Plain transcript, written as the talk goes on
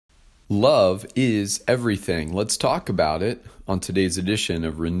Love is everything. Let's talk about it on today's edition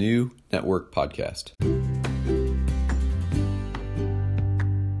of Renew Network Podcast.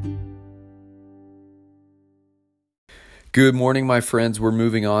 Good morning, my friends. We're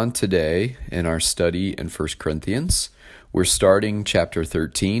moving on today in our study in 1 Corinthians. We're starting chapter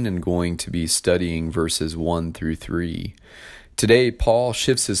 13 and going to be studying verses 1 through 3. Today, Paul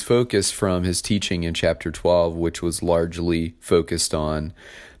shifts his focus from his teaching in chapter 12, which was largely focused on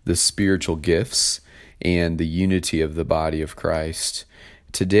the spiritual gifts and the unity of the body of Christ.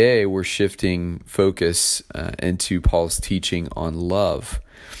 Today, we're shifting focus into Paul's teaching on love.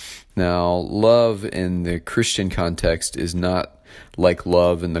 Now, love in the Christian context is not like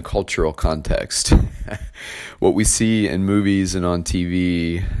love in the cultural context. What we see in movies and on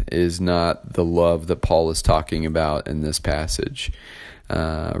TV is not the love that Paul is talking about in this passage.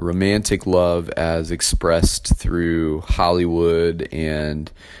 Romantic love as expressed through Hollywood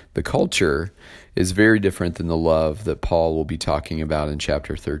and the culture is very different than the love that Paul will be talking about in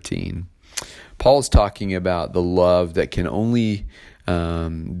chapter 13. Paul is talking about the love that can only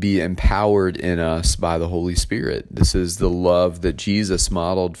be empowered in us by the Holy Spirit. This is the love that Jesus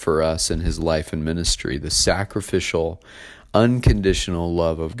modeled for us in his life and ministry, the sacrificial, unconditional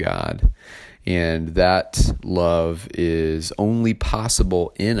love of God. And that love is only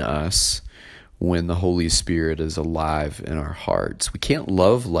possible in us when the Holy Spirit is alive in our hearts. We can't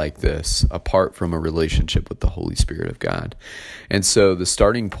love like this apart from a relationship with the Holy Spirit of God. And so the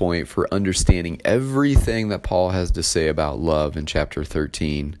starting point for understanding everything that Paul has to say about love in chapter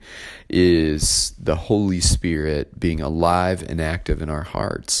 13 is the Holy Spirit being alive and active in our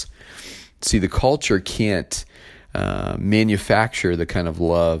hearts. See, the culture can't manufacture the kind of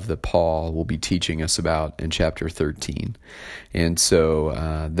love that Paul will be teaching us about in chapter 13. And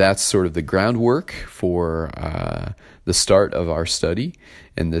so that's sort of the groundwork for the start of our study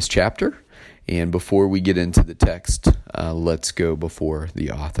in this chapter. And before we get into the text, let's go before the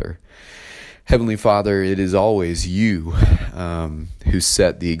author. Heavenly Father, it is always you who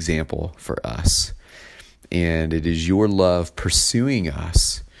set the example for us. And it is your love pursuing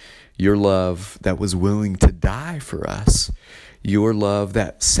us. Your love that was willing to die for us. Your love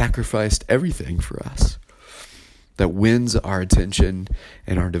that sacrificed everything for us. That wins our attention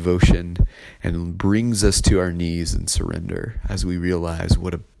and our devotion and brings us to our knees in surrender as we realize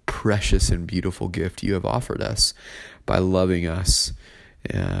what a precious and beautiful gift you have offered us by loving us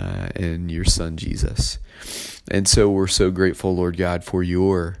in your Son, Jesus. And so we're so grateful, Lord God, for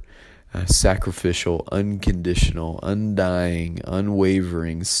your sacrificial, unconditional, undying,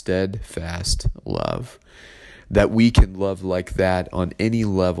 unwavering, steadfast love. That we can love like that on any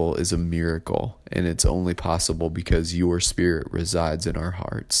level is a miracle, and it's only possible because your Spirit resides in our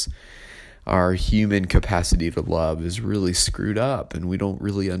hearts. Our human capacity to love is really screwed up, and we don't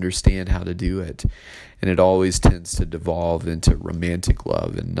really understand how to do it. And it always tends to devolve into romantic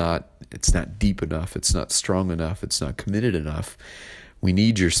love, and it's not deep enough, it's not strong enough, it's not committed enough. We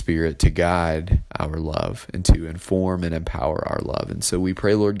need your Spirit to guide our love and to inform and empower our love. And so we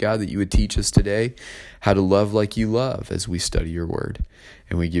pray, Lord God, that you would teach us today how to love like you love as we study your word.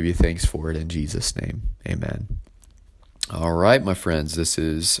 And we give you thanks for it in Jesus' name. Amen. All right, my friends, this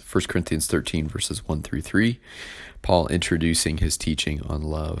is 1 Corinthians 13, verses 1 through 3. Paul introducing his teaching on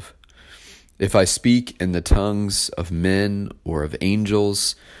love. If I speak in the tongues of men or of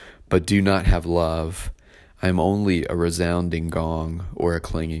angels, but do not have love, I am only a resounding gong or a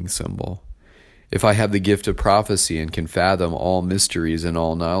clanging cymbal. If I have the gift of prophecy and can fathom all mysteries and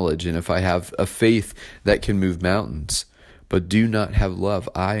all knowledge, and if I have a faith that can move mountains, but do not have love,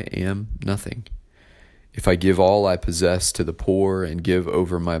 I am nothing. If I give all I possess to the poor and give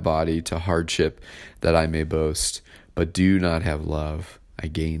over my body to hardship that I may boast, but do not have love, I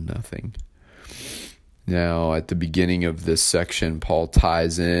gain nothing. Now, at the beginning of this section, Paul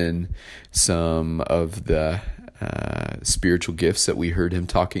ties in some of the spiritual gifts that we heard him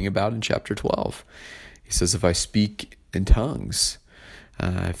talking about in chapter 12. He says, if I speak in tongues,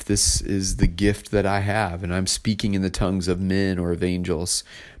 if this is the gift that I have, and I'm speaking in the tongues of men or of angels,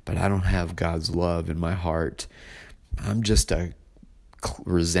 but I don't have God's love in my heart, I'm just a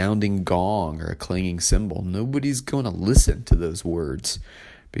resounding gong or a clanging cymbal. Nobody's going to listen to those words,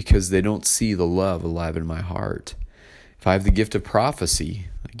 because they don't see the love alive in my heart. If I have the gift of prophecy,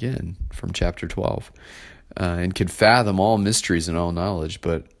 again, from chapter 12, and can fathom all mysteries and all knowledge,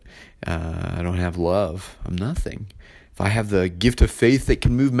 but I don't have love, I'm nothing. If I have the gift of faith that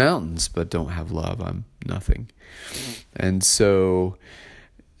can move mountains, but don't have love, I'm nothing. And so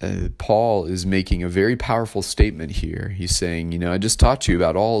Paul is making a very powerful statement here. He's saying, I just taught you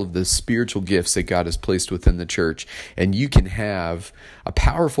about all of the spiritual gifts that God has placed within the church, and you can have a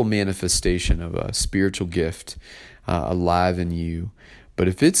powerful manifestation of a spiritual gift alive in you. But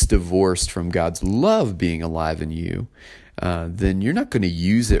if it's divorced from God's love being alive in you, then you're not going to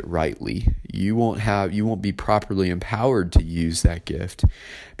use it rightly. You won't be properly empowered to use that gift.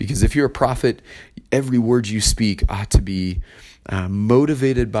 Because if you're a prophet, every word you speak ought to be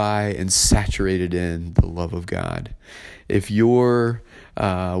motivated by and saturated in the love of God. If you're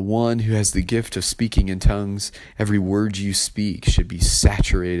one who has the gift of speaking in tongues, every word you speak should be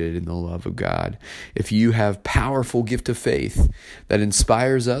saturated in the love of God. If you have powerful gift of faith that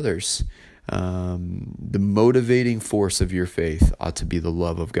inspires others, the motivating force of your faith ought to be the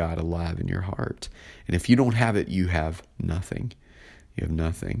love of God alive in your heart. And if you don't have it, you have nothing. You have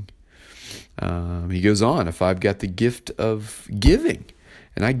nothing. He goes on, if I've got the gift of giving,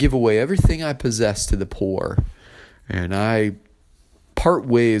 and I give away everything I possess to the poor, and I part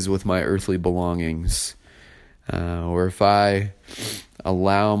ways with my earthly belongings, or if I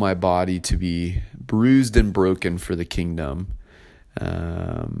allow my body to be bruised and broken for the kingdom,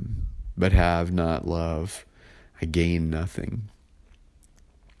 but have not love, I gain nothing.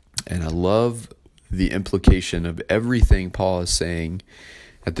 And I love the implication of everything Paul is saying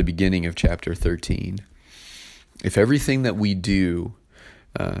at the beginning of chapter 13. If everything that we do,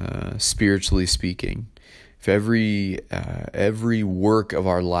 spiritually speaking, if every work of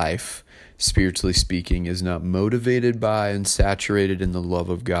our life, spiritually speaking, is not motivated by and saturated in the love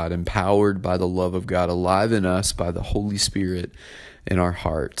of God, empowered by the love of God, alive in us by the Holy Spirit in our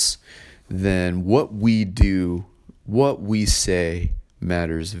hearts, then what we do, what we say,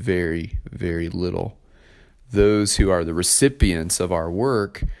 matters very, very little. Those who are the recipients of our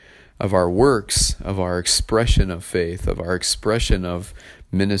work, of our works, of our expression of faith, of our expression of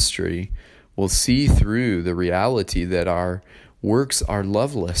ministry, will see through the reality that our works are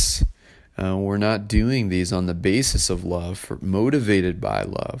loveless. We're not doing these on the basis of love, motivated by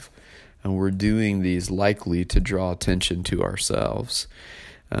love. And we're doing these likely to draw attention to ourselves.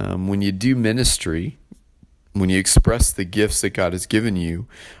 When you do ministry, when you express the gifts that God has given you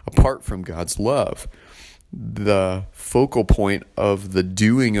apart from God's love, the focal point of the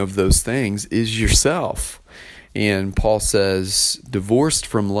doing of those things is yourself. And Paul says, divorced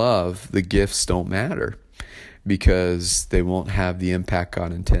from love, the gifts don't matter because they won't have the impact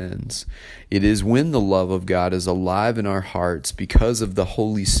God intends. It is when the love of God is alive in our hearts because of the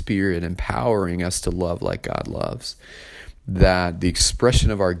Holy Spirit empowering us to love like God loves, that the expression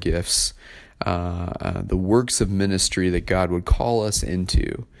of our gifts, the works of ministry that God would call us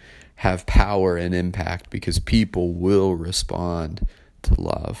into, have power and impact because people will respond to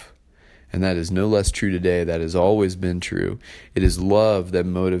love. And that is no less true today. That has always been true. It is love that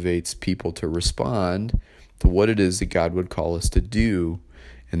motivates people to respond to what it is that God would call us to do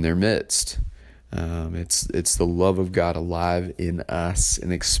in their midst. It's the love of God alive in us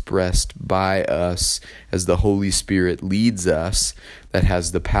and expressed by us as the Holy Spirit leads us that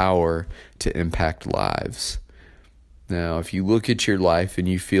has the power to impact lives. Now, if you look at your life and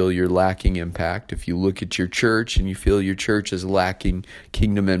you feel you're lacking impact, if you look at your church and you feel your church is lacking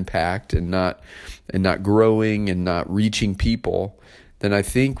kingdom impact and not growing and not reaching people, then I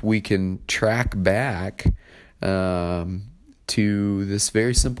think we can track back to this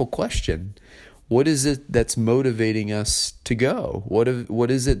very simple question. What is it that's motivating us to go?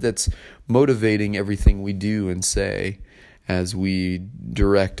 What is it that's motivating everything we do and say as we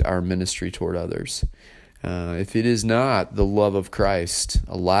direct our ministry toward others? If it is not the love of Christ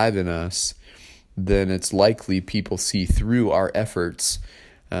alive in us, then it's likely people see through our efforts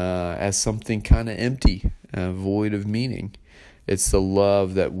as something kind of empty, void of meaning. It's the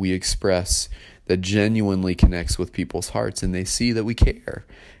love that we express that genuinely connects with people's hearts, and they see that we care,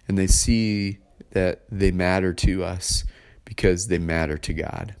 and they see that they matter to us because they matter to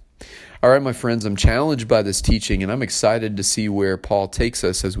God. All right, my friends, I'm challenged by this teaching, and I'm excited to see where Paul takes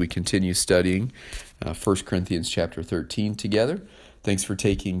us as we continue studying 1 Corinthians chapter 13 together. Thanks for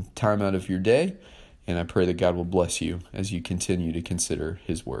taking time out of your day, and I pray that God will bless you as you continue to consider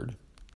His Word.